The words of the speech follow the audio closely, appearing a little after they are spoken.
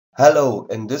Hello,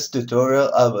 in this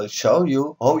tutorial I will show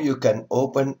you how you can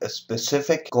open a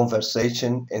specific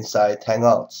conversation inside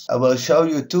Hangouts. I will show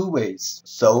you two ways.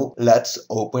 So let's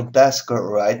open Tasker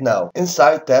right now.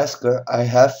 Inside Tasker I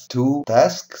have two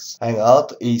tasks.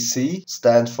 Hangout EC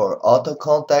stands for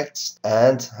AutoContacts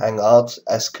and Hangouts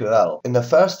SQL. In the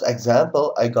first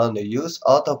example I'm gonna use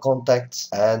AutoContacts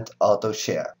and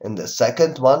Autoshare. In the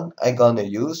second one I'm gonna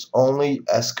use only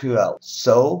SQL.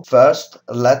 So first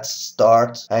let's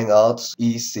start Hangouts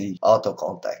EC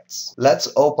AutoContacts. Let's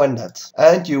open that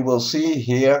and you will see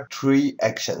here three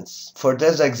actions. For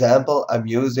this example I'm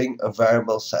using a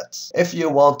variable set. If you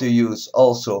want to use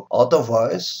also auto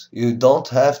voice, you don't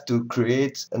have to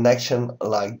create an action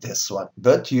like this one,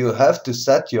 but you have to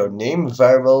set your name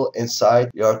variable inside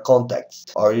your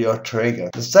context or your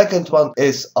trigger. The second one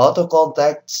is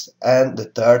AutoContacts and the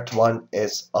third one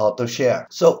is Autoshare.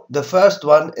 So the first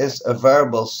one is a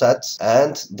variable set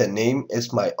and the name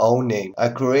is my own name. I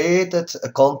created a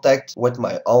contact with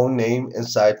my own name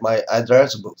inside my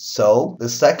address book. So the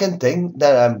second thing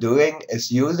that I'm doing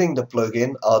is using the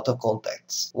plugin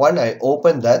AutoContacts. When I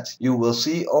open that, you will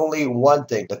see only one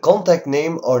thing. The contact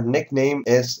name or nickname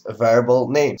is a variable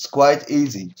name. It's quite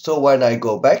easy. So when I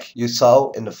go back, you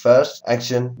saw in the first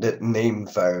action the name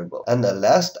variable. And the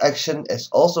last action is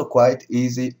also quite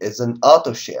easy, is an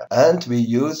AutoShare. And we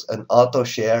use an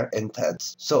AutoShare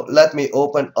intent. So let me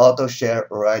open AutoShare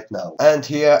right now. And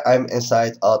here I'm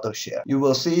inside AutoShare. You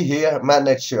will see here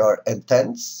manage your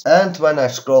intents. And when I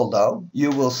scroll down, you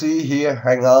will see here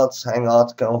Hangouts,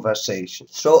 Hangout conversation.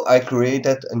 So I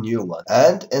created a new one.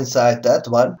 And inside that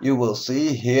one, you will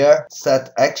see here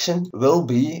set action will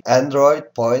be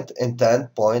Android point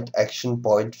intent point action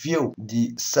point view.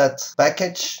 The set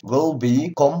package will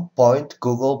be com point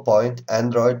Google point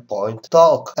Android point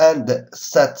talk. And the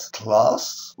set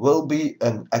class will be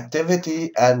an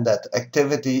activity and that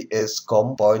activity is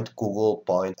com point Google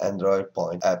point Android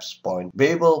point apps point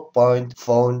Babel point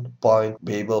phone point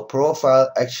Babel profile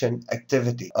action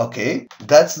activity. Okay,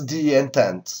 that's the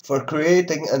intent. For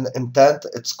creating an intent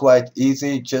it's quite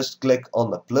easy, just click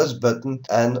on the plus button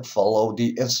and follow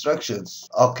the instructions.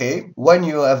 Okay, when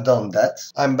you have done that,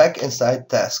 I'm back inside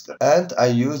Tasker and I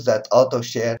use that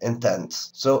AutoShare intent.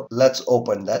 So let's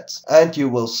open that and you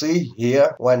will see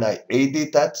here when I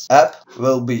edit that app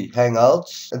will be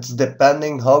Hangouts. It's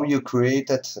depending how you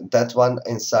created that one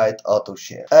inside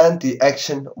AutoShare. And the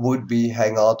action would be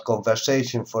Hangout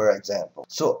conversation, for example.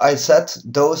 So I set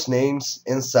those names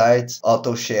inside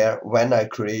AutoShare when I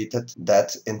created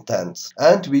that intent.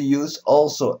 And we use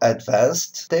also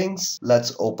advanced things.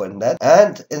 Let's open that.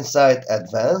 And inside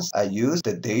advanced I use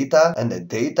the data and the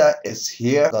data is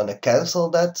here. Gonna cancel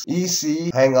that.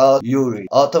 EC Hangout URI.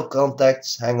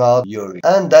 AutoContacts Hangout URI.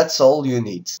 And that's all you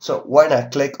need. So when I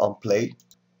click on play,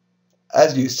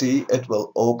 as you see, it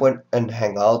will open and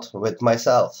hang out with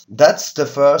myself. That's the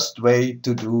first way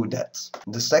to do that.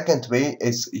 The second way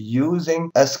is using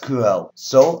SQL.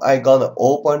 So I'm gonna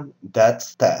open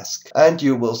that task. And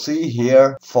you will see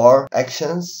here 4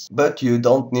 actions, but you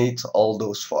don't need all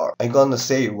those 4. I'm gonna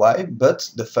say why, but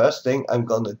the first thing I'm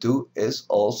gonna do is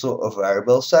also a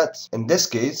variable set. In this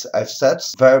case, I've set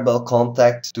variable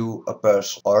contact to a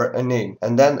person or a name.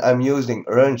 And then I'm using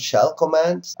run shell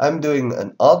command. I'm doing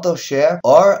an auto share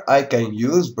or I can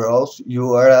use browse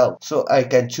URL. So I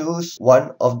can choose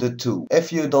one of the two.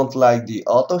 If you don't like the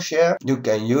auto share, you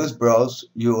can use browse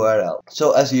URL.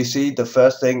 So as you see, the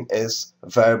first thing is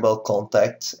variable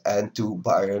contact and to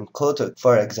Byron coded,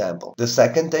 for example. The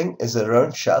second thing is a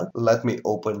run shell. Let me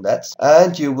open that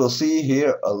and you will see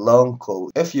here a long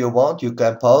code. If you want, you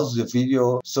can pause the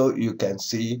video so you can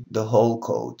see the whole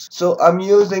code. So I'm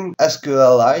using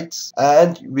SQLite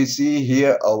and we see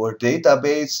here our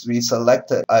database. We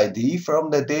selected ID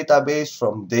from the database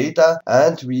from data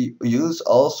and we use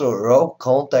also raw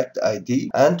contact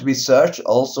ID and we search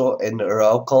also in the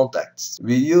raw contacts.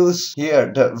 We use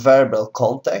here the variable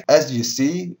contact. As you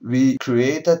see, we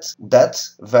created that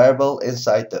variable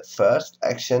inside the first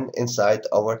action inside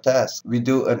our task. We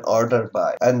do an order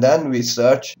by and then we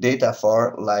search data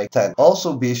for like 10.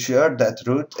 Also be sure that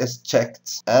root is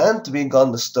checked and we're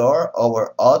gonna store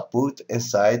our output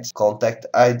inside contact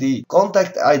ID.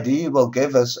 Contact ID will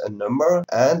give us a number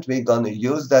and we're gonna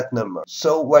use that number.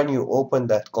 So when you open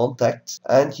that contact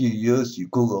and you use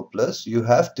Google Plus, you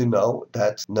have to know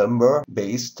that number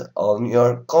based on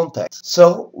your contact.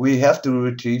 So we have to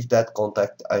retrieve that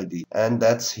contact ID, and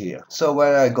that's here. So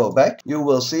when I go back, you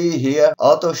will see here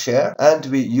auto share, and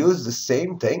we use the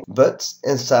same thing, but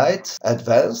inside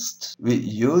advanced we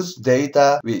use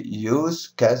data, we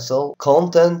use cancel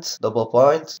content double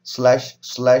point slash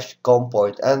slash com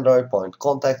point android point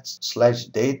contacts slash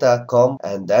data com,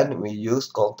 and then we use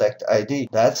contact ID.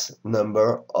 That's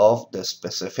number of the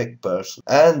specific person,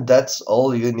 and that's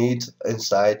all you need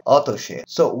inside AutoShare.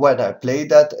 So when I play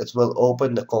that, it will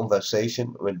open the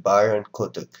conversation with Byron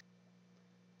Kutuk,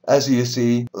 as you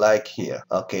see like here.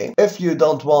 Okay, if you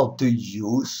don't want to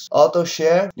use auto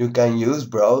share, you can use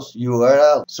browse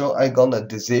URL. So I'm gonna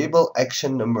disable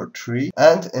action number 3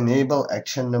 and enable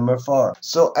action number 4.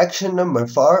 So action number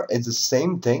 4 is the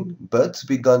same thing, but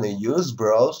we're gonna use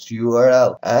browse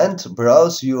URL, and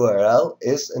browse URL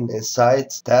is an inside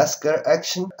tasker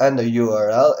action, and the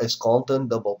URL is content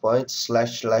double point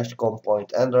slash slash com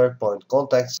point android point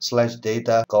contacts slash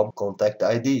data com contact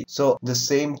ID. So the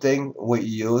same thing we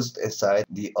used inside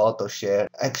the auto share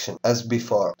action as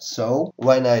before. So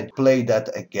when I play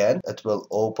that again, it will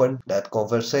open that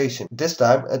conversation. This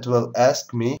time it will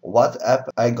ask me what app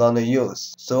I gonna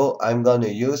use. So I'm gonna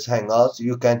use Hangouts.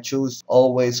 You can choose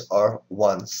always or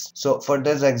once. So for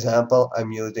this example,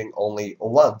 I'm using only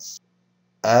once,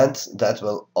 and that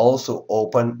will also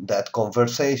open that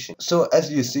conversation. So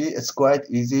as you see, it's quite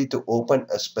easy to open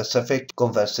a specific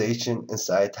conversation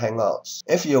inside Hangouts.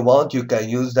 If you want, you can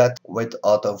use that with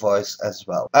auto voice as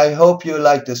well. I hope you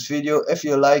like this video. If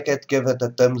you like it, give it a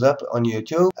thumbs up on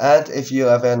YouTube, and if you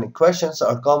have any questions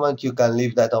or comment, you can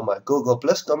leave that on my Google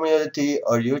Plus community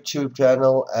or YouTube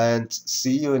channel, and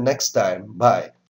see you next time. Bye.